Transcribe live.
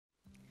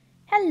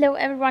Hello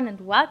everyone and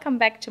welcome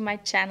back to my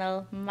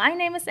channel. My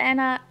name is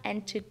Anna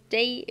and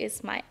today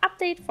is my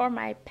update for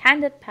my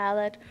Pandit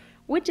palette,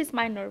 which is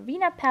my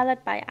Norvina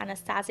palette by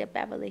Anastasia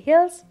Beverly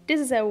Hills. This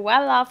is a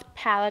well-loved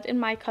palette in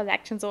my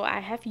collection, so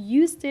I have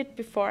used it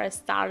before I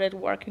started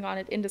working on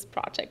it in this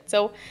project.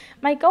 So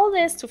my goal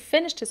is to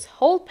finish this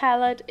whole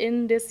palette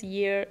in this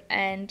year,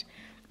 and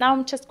now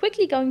I'm just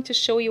quickly going to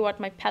show you what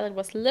my palette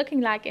was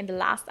looking like in the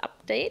last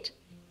update.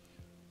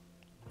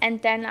 And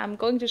then I'm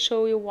going to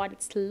show you what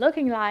it's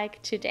looking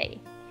like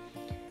today.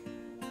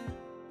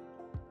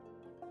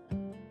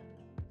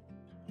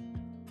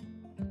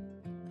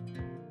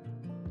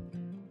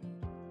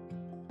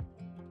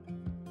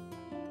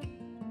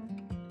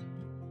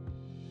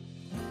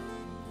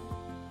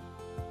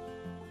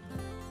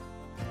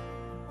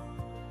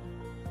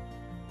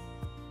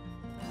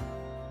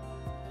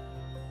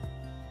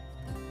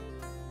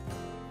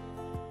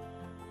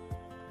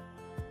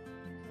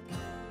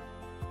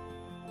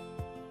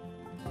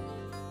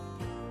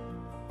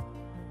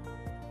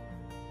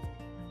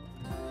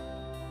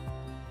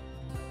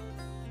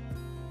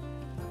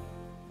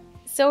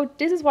 So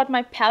this is what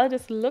my palette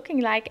is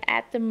looking like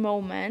at the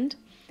moment,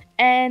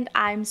 and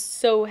I'm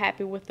so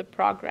happy with the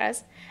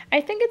progress. I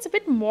think it's a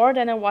bit more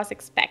than I was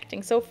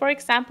expecting. So for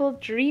example,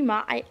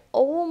 Dreamer, I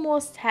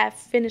almost have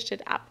finished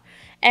it up,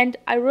 and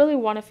I really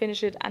want to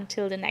finish it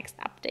until the next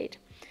update.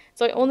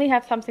 So I only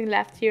have something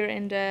left here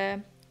in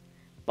the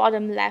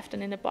bottom left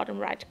and in the bottom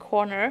right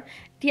corner.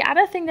 The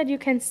other thing that you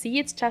can see,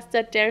 it's just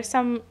that there's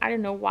some, I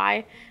don't know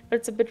why, but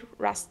it's a bit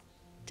rusty,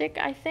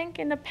 I think,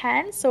 in the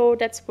pan, so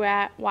that's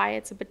why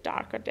it's a bit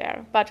darker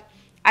there, but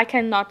I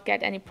cannot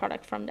get any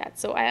product from that,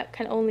 so I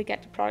can only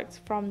get the products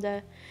from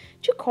the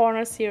two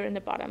corners here in the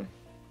bottom.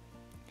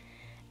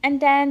 And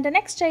then the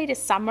next shade is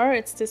Summer.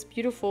 It's this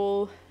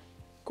beautiful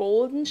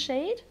golden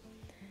shade,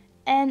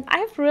 and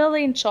I've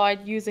really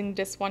enjoyed using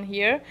this one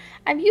here.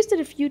 I've used it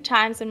a few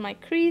times in my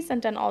crease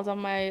and then also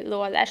my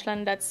lower lash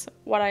line. That's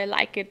what I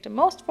like it the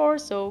most for,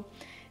 so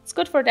it's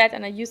good for that,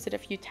 and I used it a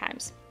few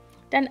times.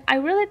 Then I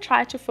really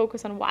try to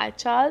focus on Wild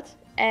Child,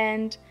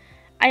 and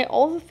I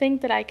also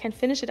think that I can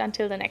finish it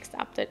until the next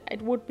update.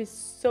 It would be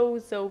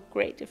so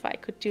great if I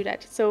could do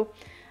that. So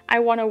I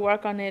want to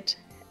work on it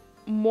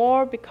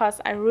more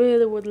because I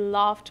really would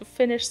love to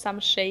finish some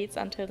shades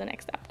until the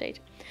next update.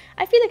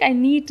 I feel like I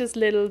need this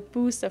little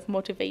boost of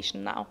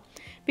motivation now,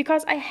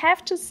 because I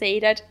have to say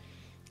that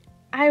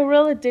I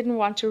really didn't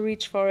want to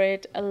reach for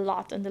it a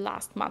lot in the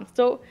last month.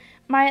 So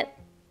my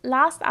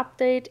last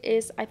update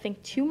is, I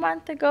think, 2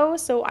 months ago,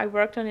 so I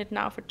worked on it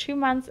now for 2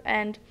 months,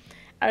 and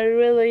I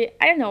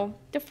don't know,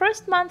 the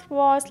first month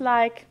was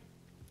like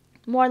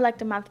more like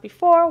the month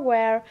before,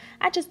 where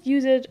I just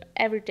use it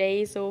every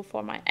day, so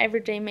for my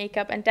everyday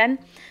makeup. And then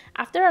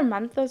after a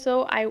month or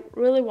so, I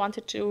really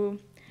wanted to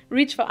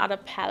reach for other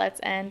palettes,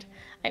 and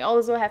I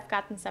also have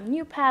gotten some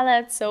new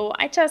palettes, so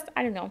I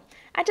don't know,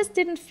 I just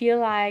didn't feel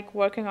like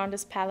working on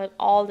this palette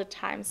all the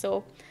time,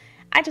 so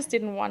I just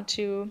didn't want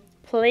to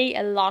play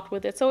a lot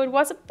with it. So it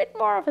was a bit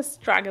more of a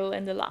struggle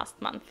in the last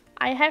month.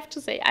 I have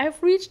to say, I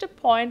have reached a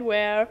point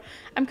where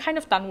I'm kind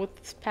of done with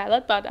this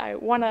palette, but I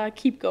want to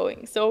keep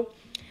going. So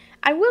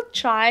I will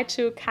try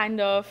to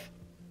kind of,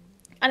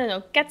 I don't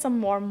know, get some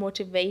more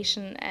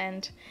motivation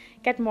and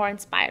get more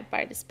inspired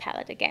by this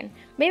palette again.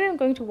 Maybe I'm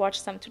going to watch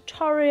some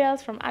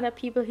tutorials from other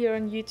people here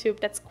on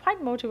YouTube. That's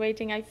quite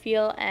motivating, I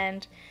feel.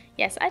 And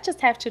yes, I just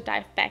have to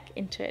dive back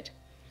into it.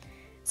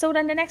 So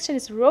then the next shade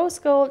is Rose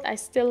Gold. I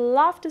still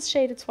love this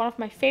shade. It's one of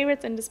my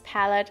favorites in this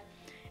palette.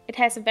 It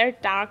has a very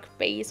dark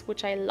base,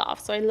 which I love.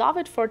 So I love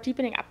it for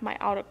deepening up my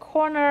outer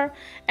corner,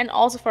 and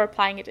also for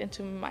applying it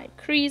into my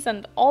crease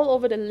and all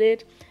over the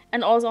lid,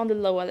 and also on the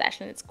lower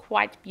lash line. It's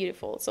quite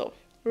beautiful. So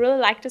really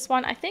like this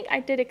one. I think I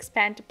did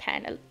expand the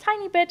pan a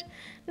tiny bit,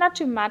 not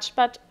too much,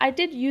 but I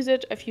did use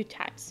it a few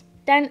times.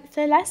 Then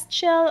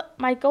Celestial,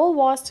 my goal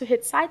was to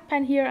hit side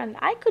pan here, and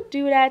I could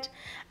do that.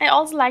 I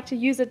also like to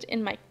use it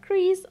in my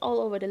crease, all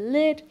over the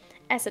lid,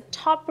 as a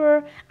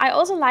topper. I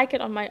also like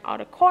it on my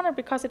outer corner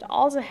because it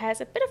also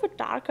has a bit of a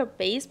darker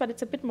base, but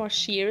it's a bit more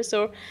sheer.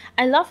 So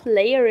I love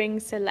layering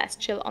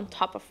Celestial on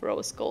top of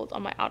Rose Gold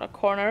on my outer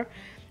corner.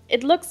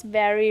 It looks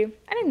very,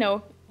 I don't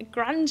know,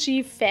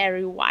 grungy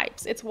fairy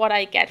vibes. It's what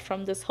I get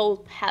from this whole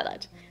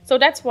palette. So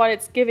that's what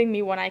it's giving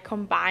me when I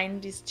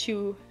combine these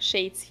two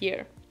shades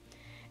here.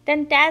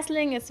 Then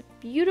Dazzling is a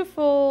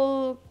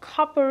beautiful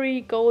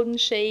coppery golden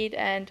shade,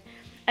 and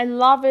I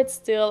love it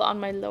still on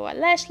my lower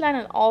lash line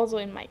and also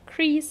in my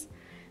crease.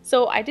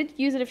 So I did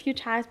use it a few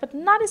times, but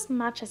not as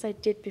much as I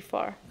did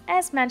before.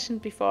 As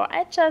mentioned before,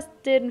 I just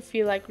didn't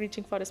feel like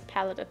reaching for this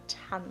palette a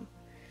ton.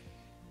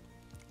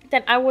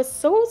 Then I was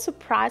so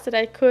surprised that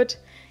I could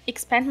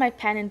expand my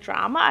pan in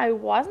Drama. I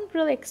wasn't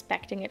really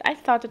expecting it. I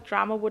thought that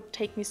Drama would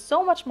take me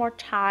so much more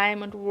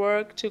time and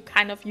work to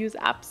kind of use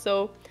up.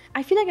 So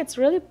I feel like it's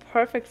really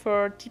perfect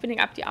for deepening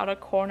up the outer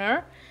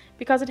corner,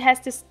 because it has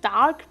this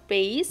dark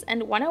base,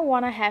 and when I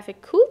want to have a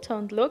cool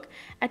toned look,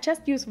 I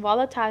just use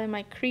Volatile in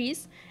my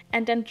crease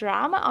and then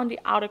Drama on the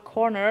outer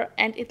corner,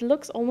 and it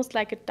looks almost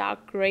like a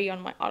dark gray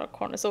on my outer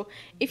corner. So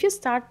if you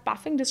start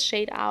buffing this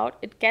shade out,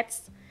 it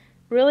gets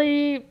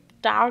really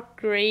dark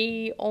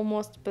gray,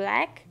 almost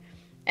black,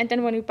 and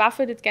then when you buff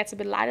it, it gets a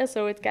bit lighter,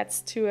 so it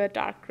gets to a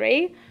dark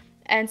gray,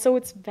 and so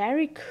it's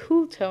very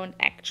cool toned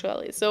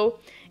actually. So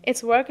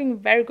it's working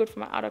very good for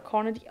my outer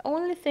corner. The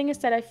only thing is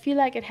that I feel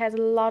like it has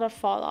a lot of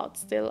fallout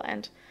still,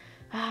 and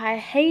I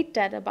hate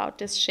that about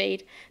this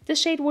shade.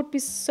 This shade would be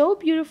so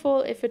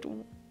beautiful if it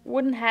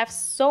wouldn't have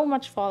so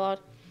much fallout.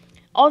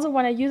 Also,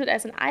 when I use it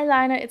as an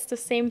eyeliner, it's the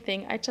same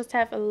thing. I just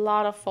have a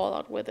lot of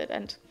fallout with it,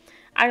 and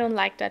I don't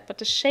like that, but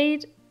the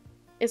shade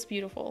is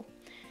beautiful.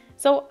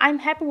 So I'm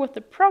happy with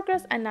the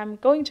progress, and I'm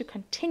going to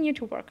continue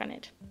to work on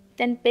it.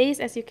 Then base,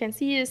 as you can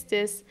see, is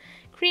this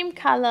cream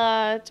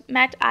colored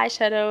matte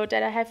eyeshadow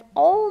that I have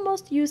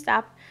almost used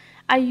up.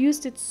 I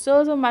used it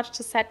so much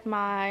to set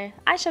my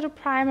eyeshadow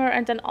primer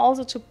and then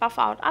also to buff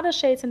out other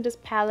shades in this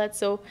palette.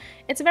 So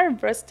it's a very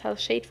versatile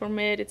shade for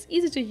me. It's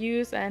easy to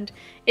use and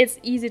it's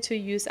easy to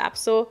use up.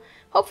 So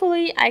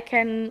hopefully I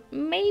can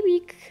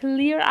maybe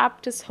clear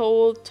up this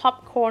whole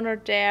top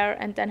corner there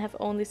and then have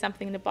only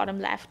something in the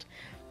bottom left.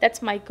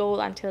 That's my goal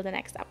until the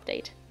next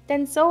update.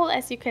 Then Soul,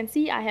 as you can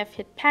see, I have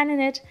hit pan in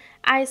it.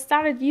 I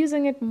started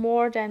using it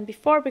more than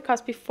before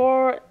because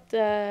before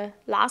the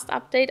last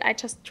update I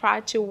just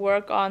tried to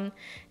work on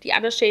the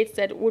other shades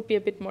that would be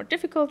a bit more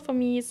difficult for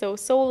me. So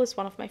Soul is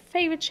one of my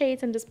favorite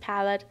shades in this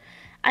palette.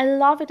 I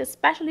love it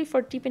especially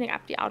for deepening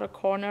up the outer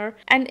corner,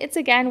 and it's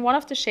again one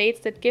of the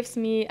shades that gives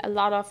me a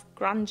lot of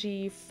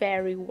grungy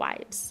fairy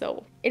vibes.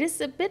 So it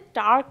is a bit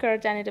darker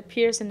than it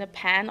appears in the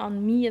pan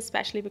on me,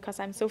 especially because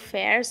I'm so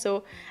fair,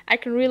 so I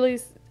can really,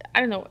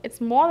 I don't know,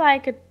 it's more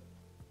like a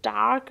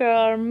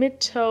darker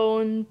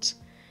mid-toned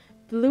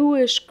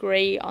bluish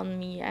gray on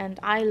me, and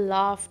I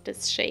love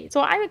this shade.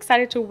 So I'm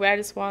excited to wear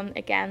this one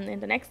again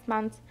in the next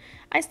month.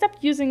 I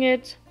stopped using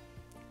it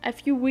a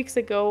few weeks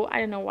ago, I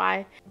don't know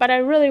why, but I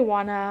really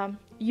wanna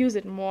use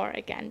it more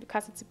again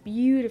because it's a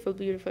beautiful,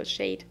 beautiful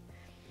shade.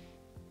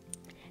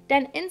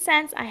 Then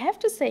Incense, I have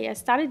to say, I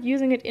started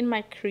using it in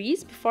my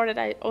crease. Before that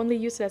I only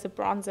used it as a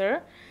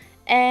bronzer,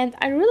 and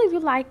I really do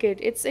like it.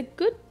 It's a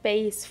good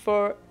base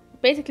for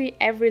basically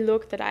every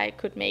look that I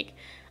could make.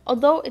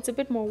 Although it's a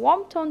bit more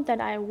warm toned than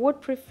I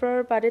would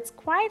prefer, but it's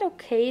quite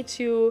okay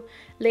to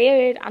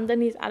layer it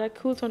underneath other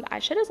cool toned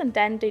eyeshadows and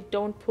then they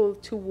don't pull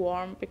too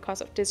warm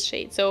because of this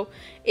shade. So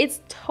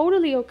it's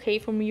totally okay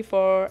for me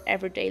for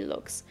everyday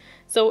looks.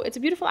 So it's a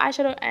beautiful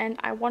eyeshadow and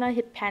I want to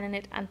hit pan in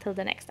it until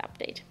the next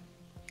update.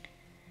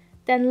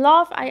 Then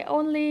Love, I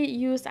only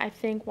used I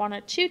think 1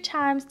 or 2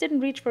 times,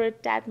 didn't reach for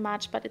it that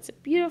much, but it's a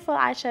beautiful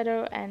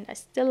eyeshadow and I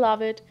still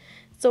love it.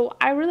 So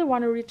I really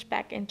want to reach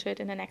back into it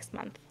in the next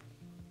month.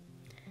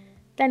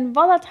 Then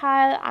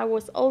Volatile, I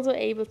was also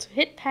able to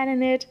hit pan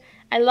in it.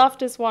 I love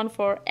this one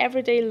for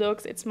everyday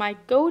looks. It's my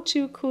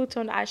go-to cool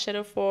toned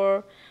eyeshadow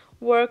for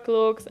work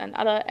looks and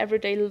other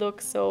everyday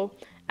looks. So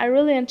I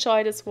really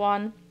enjoy this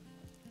one.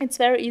 It's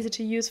very easy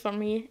to use for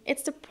me.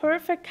 It's the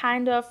perfect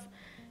kind of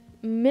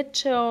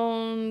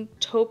mid-tone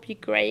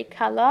taupey gray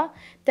color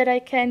that I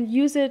can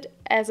use it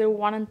as a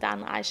one and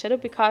done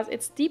eyeshadow because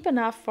it's deep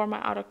enough for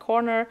my outer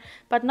corner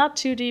but not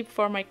too deep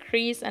for my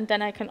crease, and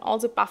then I can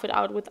also buff it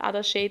out with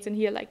other shades in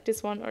here like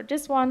this one or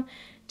this one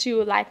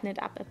to lighten it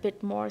up a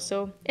bit more.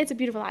 So it's a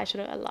beautiful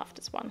eyeshadow. I love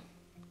this one.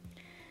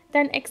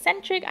 Then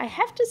Eccentric, I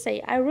have to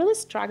say I really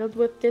struggled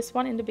with this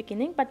one in the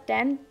beginning, but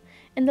then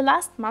in the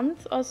last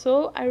month or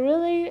so I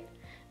really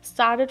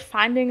started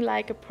finding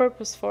like a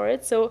purpose for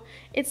it. So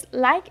it's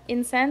like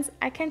Incense,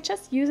 I can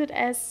just use it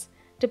as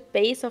the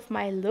base of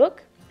my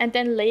look and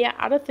then layer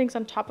other things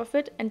on top of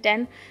it, and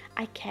then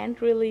I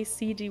can't really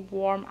see the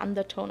warm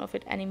undertone of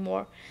it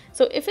anymore.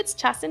 So if it's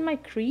just in my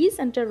crease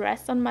and the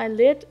rest on my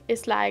lid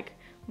is like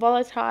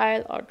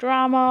Volatile or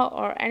Drama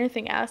or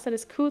anything else that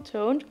is cool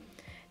toned,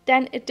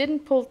 then it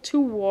didn't pull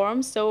too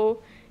warm.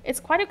 So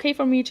it's quite okay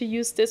for me to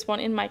use this one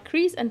in my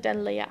crease and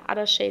then layer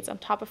other shades on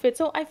top of it.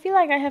 So I feel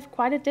like I have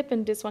quite a dip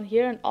in this one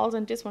here and also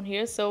in this one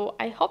here. So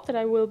I hope that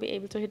I will be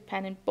able to hit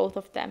pan in both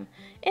of them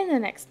in the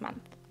next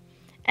month.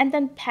 And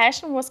then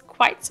Passion was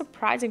quite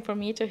surprising for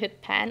me to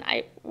hit pan.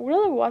 I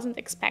really wasn't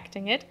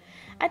expecting it.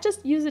 I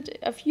just used it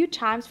a few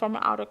times for my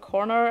outer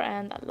corner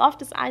and I love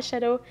this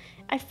eyeshadow.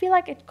 I feel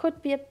like it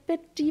could be a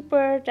bit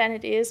deeper than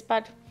it is,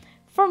 but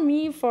for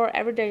me, for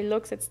everyday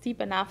looks, it's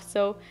deep enough.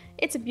 So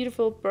it's a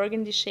beautiful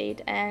burgundy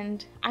shade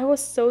and I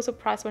was so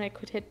surprised when I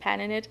could hit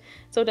pan in it.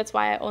 So that's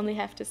why I only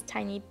have this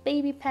tiny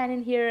baby pan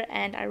in here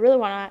and I really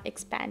want to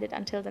expand it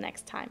until the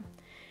next time.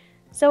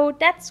 So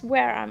that's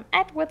where I'm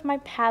at with my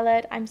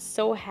palette. I'm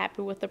so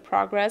happy with the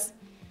progress.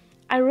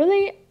 I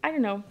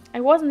don't know,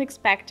 I wasn't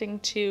expecting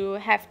to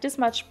have this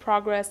much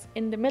progress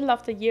in the middle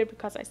of the year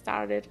because I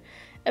started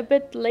a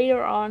bit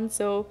later on.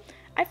 So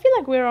I feel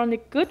like we're on a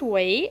good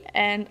way,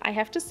 and I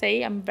have to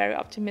say I'm very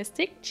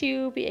optimistic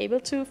to be able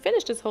to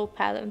finish this whole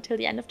palette until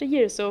the end of the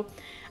year. So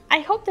I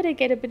hope that I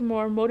get a bit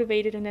more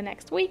motivated in the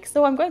next week.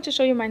 So I'm going to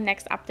show you my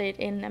next update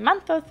in a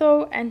month or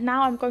so. And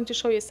now I'm going to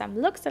show you some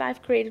looks that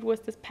I've created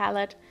with this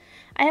palette.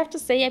 I have to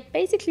say I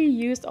basically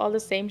used all the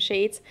same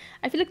shades.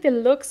 I feel like the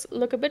looks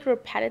look a bit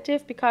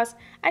repetitive because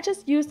I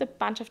just used a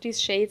bunch of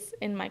these shades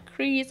in my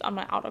crease, on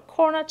my outer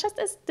corner, just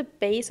as the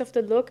base of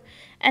the look.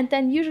 And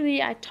then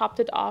usually I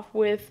topped it off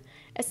with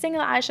a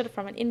single eyeshadow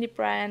from an indie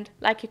brand,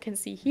 like you can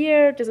see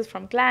here. This is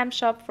from Glam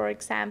Shop, for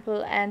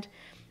example, and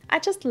I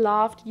just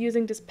loved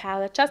using this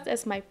palette just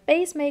as my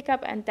base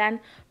makeup and then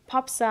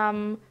pop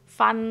some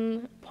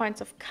fun points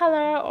of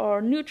color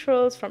or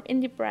neutrals from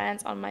indie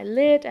brands on my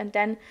lid, and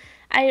then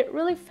I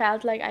really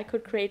felt like I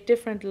could create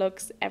different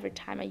looks every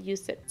time I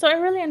used it. So I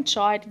really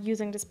enjoyed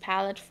using this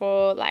palette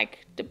for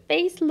like the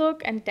base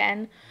look and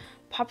then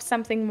pop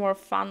something more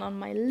fun on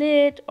my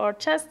lid, or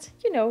just,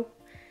 you know,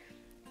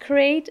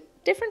 create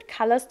different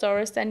color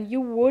stories than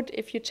you would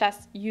if you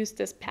just use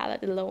this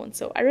palette alone.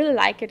 So I really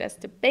like it as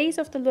the base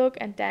of the look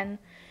and then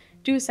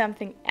do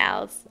something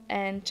else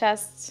and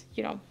just,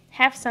 you know,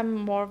 have some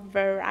more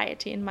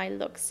variety in my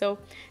looks. So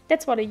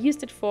that's what I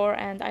used it for,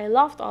 and I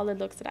loved all the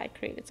looks that I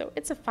created. So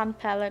it's a fun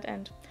palette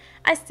and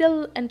I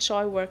still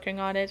enjoy working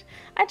on it.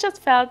 I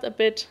just felt a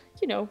bit,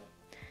 you know,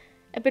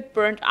 a bit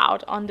burnt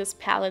out on this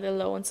palette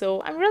alone.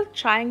 So I'm really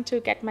trying to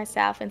get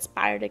myself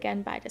inspired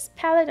again by this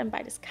palette and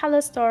by this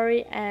color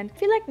story, and I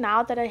feel like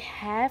now that I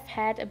have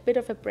had a bit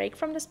of a break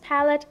from this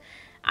palette,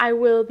 I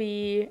will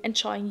be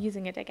enjoying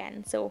using it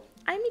again. So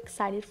I'm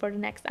excited for the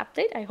next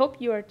update. I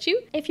hope you are too.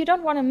 If you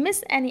don't want to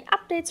miss any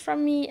updates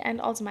from me and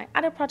also my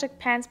other project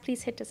plans,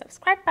 please hit the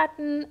subscribe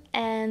button,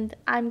 and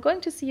I'm going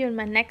to see you in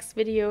my next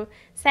video.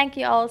 Thank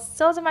you all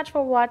so much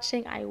for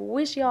watching. I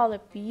wish you all a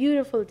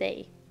beautiful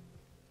day.